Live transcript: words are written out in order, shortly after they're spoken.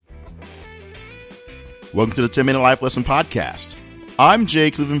Welcome to the 10-Minute Life Lesson Podcast. I'm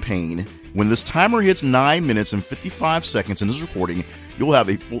Jay Cleveland Payne. When this timer hits 9 minutes and 55 seconds in this recording, you'll have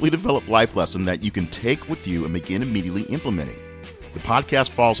a fully developed life lesson that you can take with you and begin immediately implementing. The podcast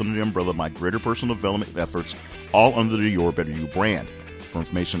falls under the umbrella of my greater personal development efforts, all under the Your Better You brand. For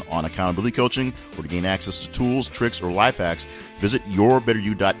information on accountability coaching or to gain access to tools, tricks, or life hacks, visit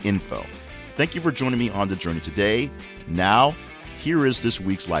yourbetteryou.info. Thank you for joining me on the journey today. Now, here is this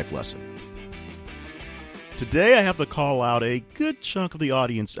week's life lesson. Today, I have to call out a good chunk of the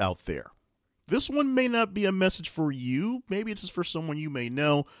audience out there. This one may not be a message for you. Maybe it's for someone you may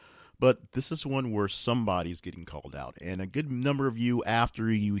know, but this is one where somebody's getting called out. And a good number of you,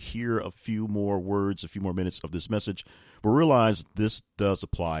 after you hear a few more words, a few more minutes of this message, will realize this does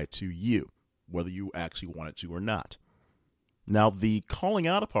apply to you, whether you actually want it to or not. Now, the calling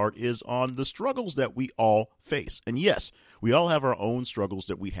out part is on the struggles that we all face. And yes, we all have our own struggles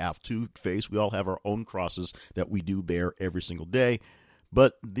that we have to face. We all have our own crosses that we do bear every single day.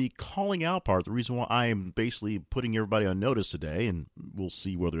 But the calling out part, the reason why I am basically putting everybody on notice today, and we'll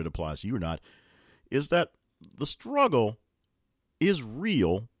see whether it applies to you or not, is that the struggle is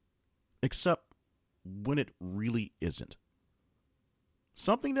real, except when it really isn't.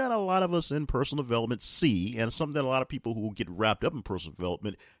 Something that a lot of us in personal development see, and something that a lot of people who get wrapped up in personal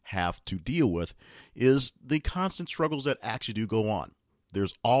development have to deal with, is the constant struggles that actually do go on.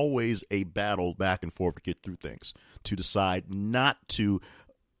 There's always a battle back and forth to get through things, to decide not to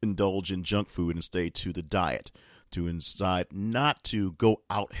indulge in junk food and stay to the diet, to decide not to go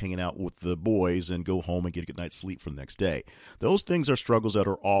out hanging out with the boys and go home and get a good night's sleep for the next day. Those things are struggles that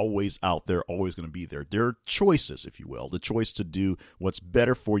are always out there, always going to be there. They're choices, if you will, the choice to do what's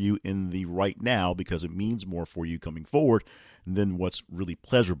better for you in the right now because it means more for you coming forward than what's really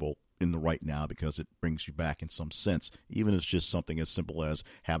pleasurable in the right now because it brings you back in some sense, even if it's just something as simple as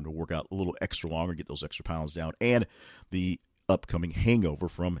having to work out a little extra longer, get those extra pounds down, and the upcoming hangover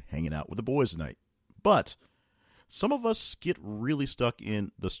from hanging out with the boys tonight. But some of us get really stuck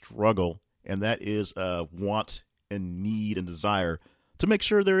in the struggle, and that is a want and need and desire to make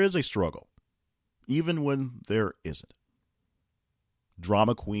sure there is a struggle, even when there isn't.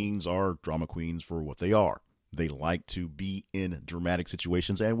 Drama queens are drama queens for what they are. They like to be in dramatic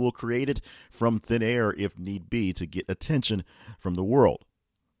situations and will create it from thin air if need be to get attention from the world.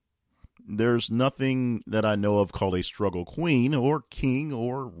 There's nothing that I know of called a struggle queen or king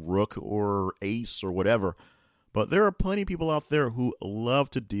or rook or ace or whatever. But there are plenty of people out there who love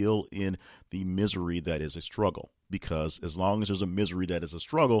to deal in the misery that is a struggle. Because as long as there's a misery that is a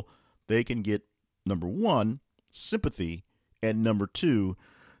struggle, they can get, number one, sympathy, and number two,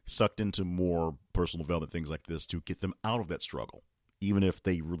 sucked into more personal development things like this to get them out of that struggle, even if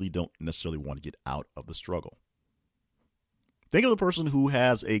they really don't necessarily want to get out of the struggle. Think of the person who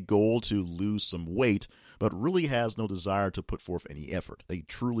has a goal to lose some weight, but really has no desire to put forth any effort. They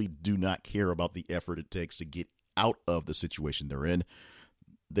truly do not care about the effort it takes to get out of the situation they're in.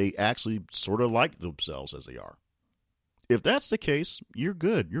 They actually sort of like themselves as they are. If that's the case, you're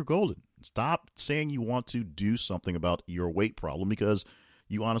good. You're golden. Stop saying you want to do something about your weight problem because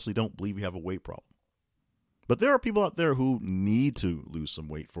you honestly don't believe you have a weight problem. But there are people out there who need to lose some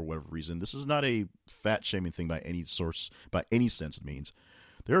weight for whatever reason. This is not a fat shaming thing by any source, by any sense it means.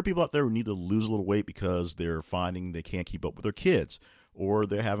 There are people out there who need to lose a little weight because they're finding they can't keep up with their kids, or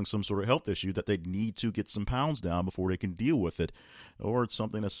they're having some sort of health issue that they need to get some pounds down before they can deal with it, or it's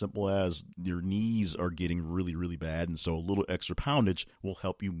something as simple as your knees are getting really, really bad, and so a little extra poundage will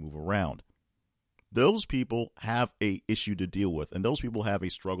help you move around. Those people have a issue to deal with, and those people have a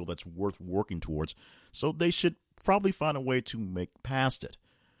struggle that's worth working towards, so they should probably find a way to make past it.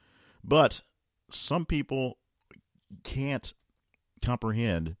 But some people can't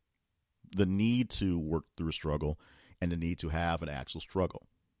comprehend the need to work through a struggle and the need to have an actual struggle.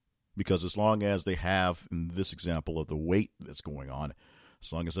 Because as long as they have, in this example of the weight that's going on,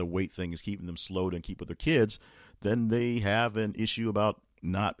 as long as the weight thing is keeping them slow to keep with their kids, then they have an issue about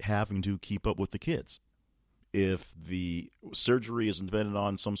not having to keep up with the kids. If the surgery is dependent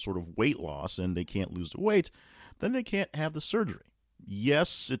on some sort of weight loss and they can't lose the weight, then they can't have the surgery.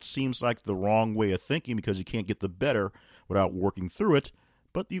 Yes, it seems like the wrong way of thinking because you can't get the better without working through it,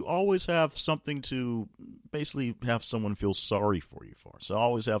 but you always have something to basically have someone feel sorry for you for. So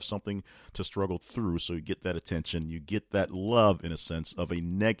always have something to struggle through so you get that attention, you get that love in a sense of a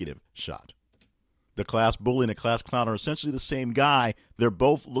negative shot. The class bully and the class clown are essentially the same guy. They're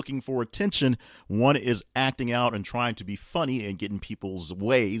both looking for attention. One is acting out and trying to be funny and getting people's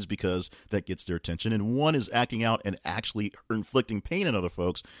ways because that gets their attention. And one is acting out and actually inflicting pain on other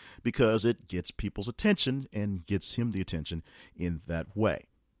folks because it gets people's attention and gets him the attention in that way.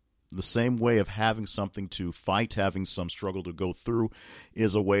 The same way of having something to fight, having some struggle to go through,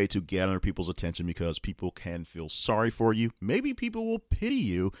 is a way to gather people's attention because people can feel sorry for you. Maybe people will pity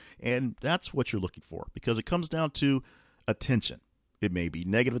you, and that's what you're looking for because it comes down to attention. It may be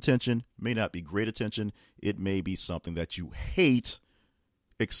negative attention, may not be great attention. It may be something that you hate,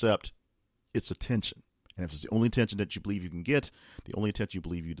 except it's attention. And if it's the only attention that you believe you can get, the only attention you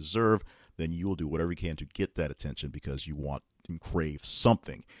believe you deserve, then you will do whatever you can to get that attention because you want and crave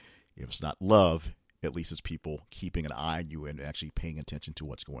something. If it's not love, at least it's people keeping an eye on you and actually paying attention to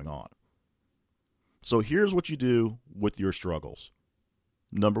what's going on. So here's what you do with your struggles.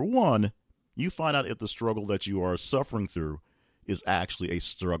 Number one, you find out if the struggle that you are suffering through is actually a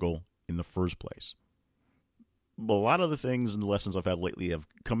struggle in the first place. A lot of the things and the lessons I've had lately have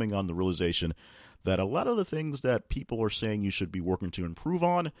coming on the realization that a lot of the things that people are saying you should be working to improve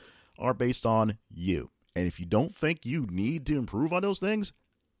on are based on you. And if you don't think you need to improve on those things,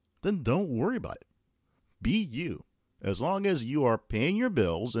 then don't worry about it. Be you. As long as you are paying your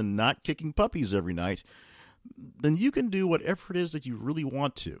bills and not kicking puppies every night, then you can do whatever it is that you really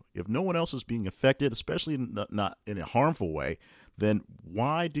want to. If no one else is being affected, especially not in a harmful way, then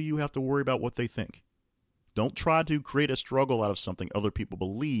why do you have to worry about what they think? Don't try to create a struggle out of something other people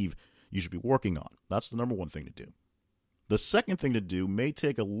believe you should be working on. That's the number one thing to do. The second thing to do may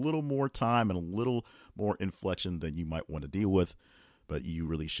take a little more time and a little more inflection than you might want to deal with, but you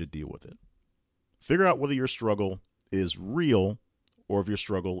really should deal with it. Figure out whether your struggle is real or if your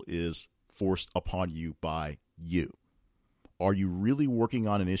struggle is forced upon you by you. Are you really working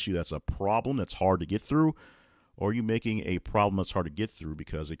on an issue that's a problem that's hard to get through, or are you making a problem that's hard to get through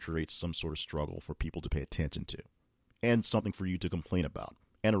because it creates some sort of struggle for people to pay attention to and something for you to complain about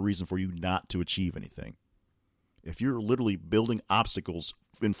and a reason for you not to achieve anything? If you're literally building obstacles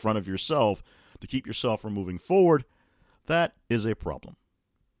in front of yourself to keep yourself from moving forward, that is a problem.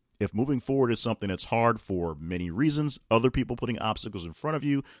 If moving forward is something that's hard for many reasons, other people putting obstacles in front of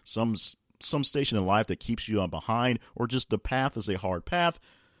you, some station in life that keeps you on behind, or just the path is a hard path,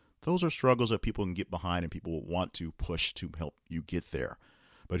 those are struggles that people can get behind and people will want to push to help you get there.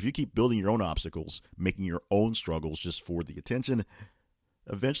 But if you keep building your own obstacles, making your own struggles just for the attention,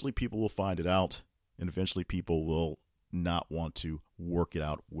 eventually people will find it out. And eventually people will not want to work it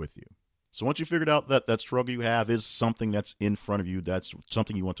out with you. So once you figured out that that struggle you have is something that's in front of you, that's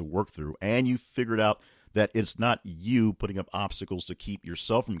something you want to work through, and you figured out that it's not you putting up obstacles to keep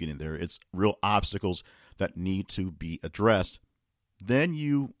yourself from getting there, it's real obstacles that need to be addressed, then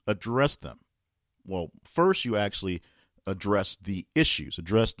you address them. Well, first you actually address the issues,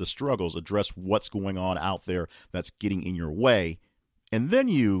 address the struggles, address what's going on out there that's getting in your way, and then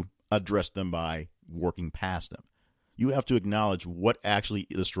you address them by working past them. You have to acknowledge what actually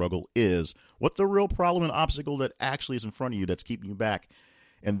the struggle is, what the real problem and obstacle that actually is in front of you that's keeping you back,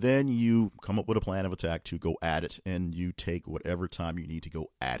 and then you come up with a plan of attack to go at it, and you take whatever time you need to go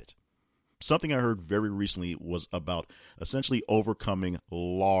at it. Something I heard very recently was about essentially overcoming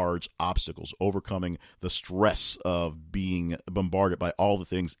large obstacles, overcoming the stress of being bombarded by all the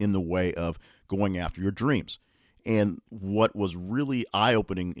things in the way of going after your dreams. And what was really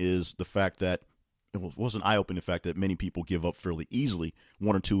eye-opening is the fact that it wasn't eye-opening the fact that many people give up fairly easily.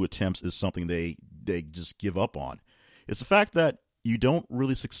 One or two attempts is something they just give up on. It's the fact that you don't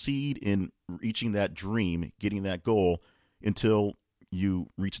really succeed in reaching that dream, getting that goal, until you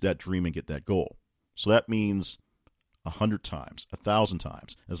reach that dream and get that goal. So that means 100 times, 1,000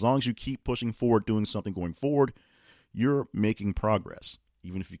 times. As long as you keep pushing forward, doing something going forward, you're making progress,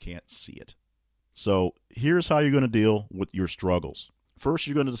 even if you can't see it. So here's how you're going to deal with your struggles. First,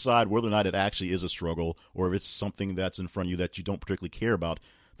 you're going to decide whether or not it actually is a struggle, or if it's something that's in front of you that you don't particularly care about,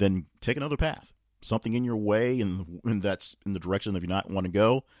 then take another path. Something in your way and that's in the direction that you not want to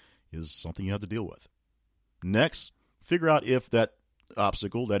go is something you have to deal with. Next, figure out if that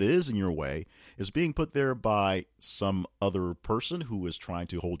obstacle that is in your way is being put there by some other person who is trying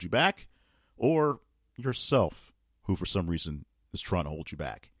to hold you back, or yourself who for some reason is trying to hold you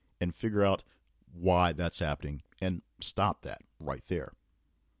back, and figure out why that's happening and stop that right there.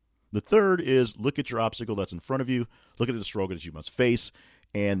 The third is look at your obstacle that's in front of you, look at the struggle that you must face,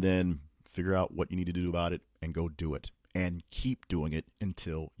 and then figure out what you need to do about it and go do it and keep doing it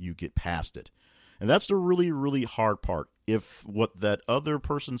until you get past it. And that's the really, really hard part. If what that other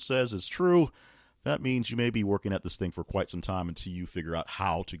person says is true, that means you may be working at this thing for quite some time until you figure out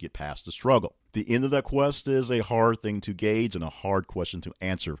how to get past the struggle. The end of that quest is a hard thing to gauge and a hard question to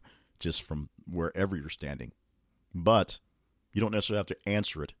answer just from wherever you're standing. But you don't necessarily have to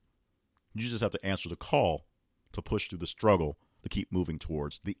answer it. You just have to answer the call to push through the struggle to keep moving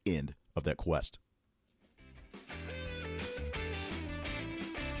towards the end of that quest.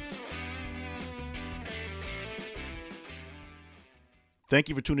 Thank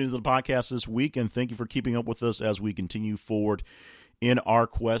you for tuning into the podcast this week, and thank you for keeping up with us as we continue forward in our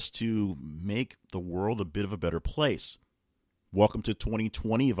quest to make the world a bit of a better place. Welcome to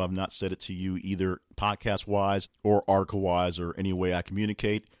 2020, if I've not said it to you either podcast-wise or article-wise or any way I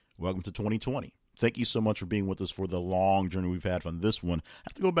communicate. Welcome to 2020. Thank you so much for being with us for the long journey we've had on this one. I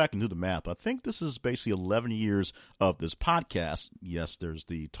have to go back and do the math. I think this is basically 11 years of this podcast. Yes, there's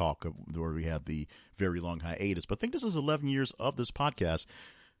the talk of where we had the very long hiatus, but I think this is 11 years of this podcast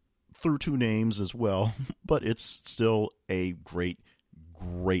through two names as well. But it's still a great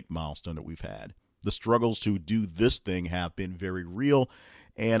milestone that we've had. The struggles to do this thing have been very real,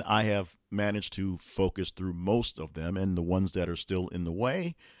 and I have managed to focus through most of them, and the ones that are still in the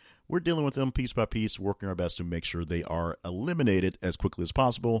way, we're dealing with them piece by piece, working our best to make sure they are eliminated as quickly as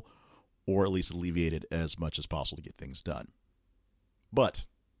possible, or at least alleviated as much as possible to get things done. But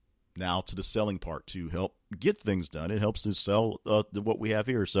now to the selling part to help get things done. It helps to sell what we have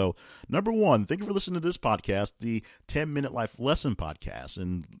here. So, number one, thank you for listening to this podcast, the 10-Minute Life Lesson podcast,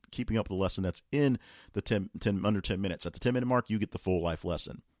 and keeping up the lesson that's in the under 10 minutes. At the 10-minute mark, you get the full life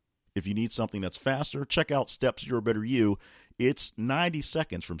lesson. If you need something that's faster, check out Steps Your Better You. It's 90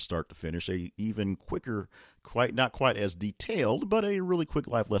 seconds from start to finish, a even quicker, not quite as detailed, but a really quick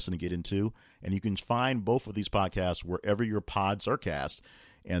life lesson to get into. And you can find both of these podcasts wherever your pods are cast,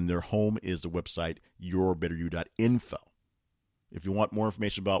 and their home is the website yourbetteryou.info. If you want more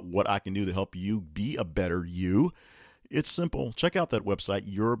information about what I can do to help you be a better you, it's simple. Check out that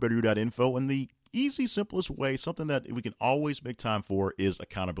website, yourbetteryou.info, and the easy, simplest way, something that we can always make time for, is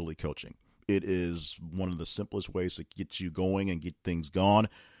accountability coaching. It is one of the simplest ways to get you going and get things gone,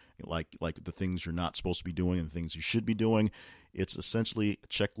 like the things you're not supposed to be doing and the things you should be doing. It's essentially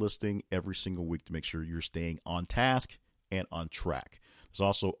checklisting every single week to make sure you're staying on task and on track. There's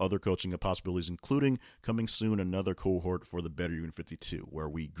also other coaching possibilities, including coming soon another cohort for the Better You in 52, where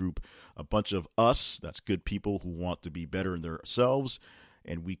we group a bunch of us, that's good people who want to be better in themselves,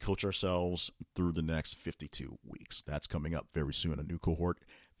 and we coach ourselves through the next 52 weeks. That's coming up very soon, a new cohort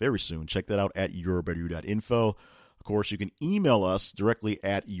very soon. Check that out at yourbetteryou.info. Of course, you can email us directly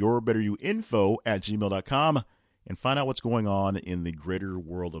at yourbetteryouinfo@gmail.com and find out what's going on in the greater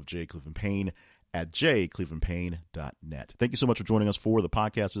world of J. Cleveland Payne at jclevelandpayne.net. Thank you so much for joining us for the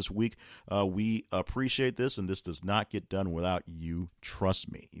podcast this week. We appreciate this, and this does not get done without you.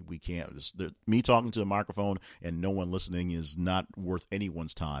 Trust me. We can't. Me talking to a microphone and no one listening is not worth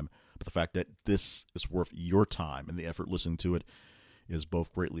anyone's time. But the fact that this is worth your time and the effort listening to it is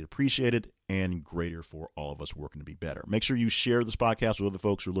both greatly appreciated and greater for all of us working to be better. Make sure you share this podcast with other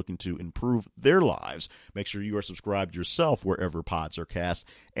folks who are looking to improve their lives. Make sure you are subscribed yourself wherever pods are cast,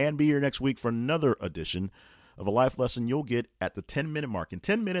 and be here next week for another edition of a life lesson you'll get at the 10-minute mark. In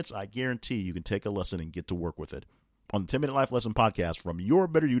 10 minutes, I guarantee you can take a lesson and get to work with it on the 10-Minute Life Lesson podcast from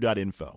yourbetteryou.info.